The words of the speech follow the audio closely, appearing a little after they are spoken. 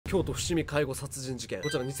京都伏見介護殺人事件。こ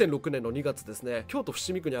ちら2006年の2月ですね、京都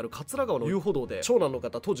伏見区にある桂川の遊歩道で長男の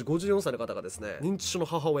方、当時54歳の方がですね、認知症の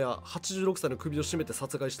母親86歳の首を絞めて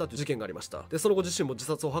殺害したという事件がありました。でその後自身も自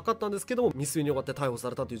殺を図ったんですけども、未遂に終わって逮捕さ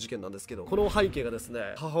れたという事件なんですけど、この背景がですね、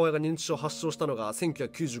母親が認知症を発症したのが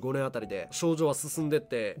1995年あたりで、症状は進んでっ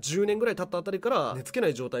て10年ぐらい経ったあたりから寝つけな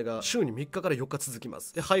い状態が週に3日から4日続きま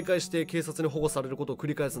す。で徘徊して警察に保護されることを繰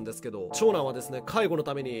り返すんですけど、長男はですね、介護の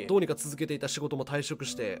ためにどうにか続けていた仕事も退職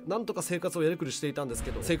してなんとか生活をやりくりしていたんですけ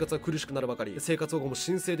ど、生活は苦しくなるばかり。生活保護も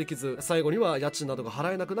申請できず、最後には家賃などが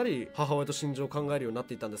払えなくなり、母親と心情を考えるようになっ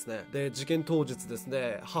ていたんですね。で事件当日です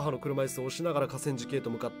ね、母の車椅子を押しながら河川敷へと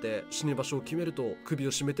向かって死に場所を決めると首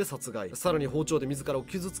を絞めて殺害、さらに包丁で自らを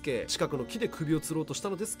傷つけ、近くの木で首を吊ろうとした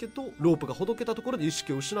のですけど、ロープがほどけたところで意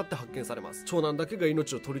識を失って発見されます。長男だけが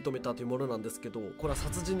命を取り留めたというものなんですけど、これは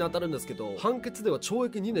殺人に当たるんですけど、判決では懲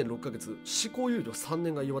役2年6ヶ月、執行猶予3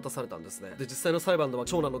年が言い渡されたんですね。で実際の裁判では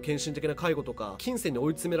長男の献身的な介護とか金銭に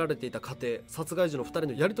追い詰められていた家庭、殺害時の2人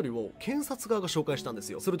のやり取りを検察側が紹介したんで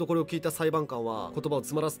すよ。するとこれを聞いた裁判官は言葉を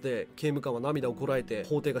詰まらせて、刑務官は涙をこらえて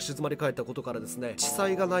法廷が静まり返ったことからですね、地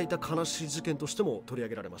裁が泣いた悲しい事件としても取り上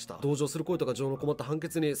げられました。同情する声とか情のこもった判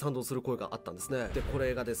決に賛同する声があったんですね。でこ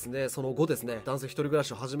れがですね、その後ですね、男性一人暮ら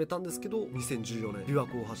しを始めたんですけど、2014年琵琶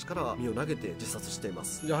湖大橋から身を投げて自殺していま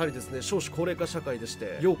す。やはりですね、少子高齢化社会でし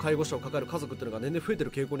て要介護者を抱える家族っていうのが年々増えて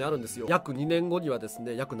る傾向にあるんですよ。約2年後にはです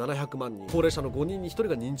ね、約700万人、高齢者の5人に1人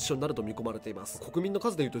が認知症になると見込まれています。国民の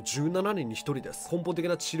数でいうと17人に1人です。根本的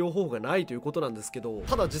な治療方法がないということなんですけど、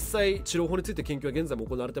ただ実際治療法について研究は現在も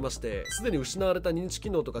行われてまして、すでに失われた認知機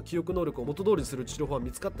能とか記憶能力を元通りにする治療法は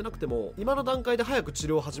見つかってなくても、今の段階で早く治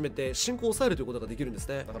療を始めて進行を抑えるということができるんです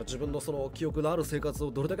ね。だから自分のその記憶のある生活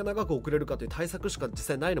をどれだけ長く送れるかという対策しか実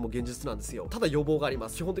際ないのも現実なんですよ。ただ予防がありま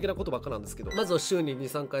す。基本的なことばっかなんですけど、まずは週に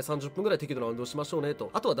 2,3 回30分ぐらい適度な運動しましょうねと。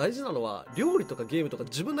あとは大事なのは料理とかゲームとか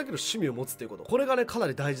自分だけの趣味を持つということ、これがねかな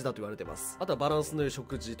り大事だと言われてます。あとはバランスの良い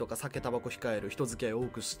食事とか酒タバコ控える、人付き合いを多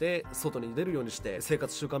くして外に出るようにして生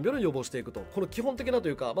活習慣病の予防していくと、この基本的なと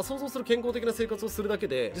いうか、想像する健康的な生活をするだけ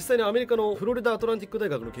で、実際にアメリカのフロリダアトランティック大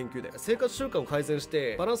学の研究で生活習慣を改善し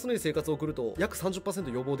てバランスのいい生活を送ると約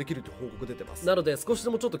 30% 予防できるという報告出てます。なので少しで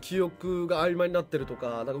もちょっと記憶が曖昧になってると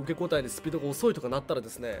か、なんか受け答えでスピードが遅いとかなったらで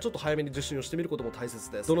すね、ちょっと早めに受診をしてみることも大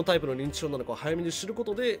切です。どのタイプの認知症なのかを早めに知るこ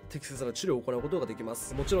とで適切な治療を行うことができま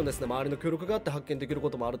す。もちろんですね、周りの協力があって発見できるこ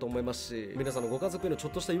ともあると思いますし、皆さんのご家族へのちょ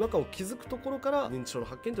っとした違和感を気づくところから認知症の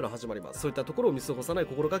発見というのは始まります。そういったところを見過ごさない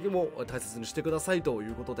心がけも大切にしてくださいとい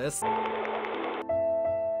うことです。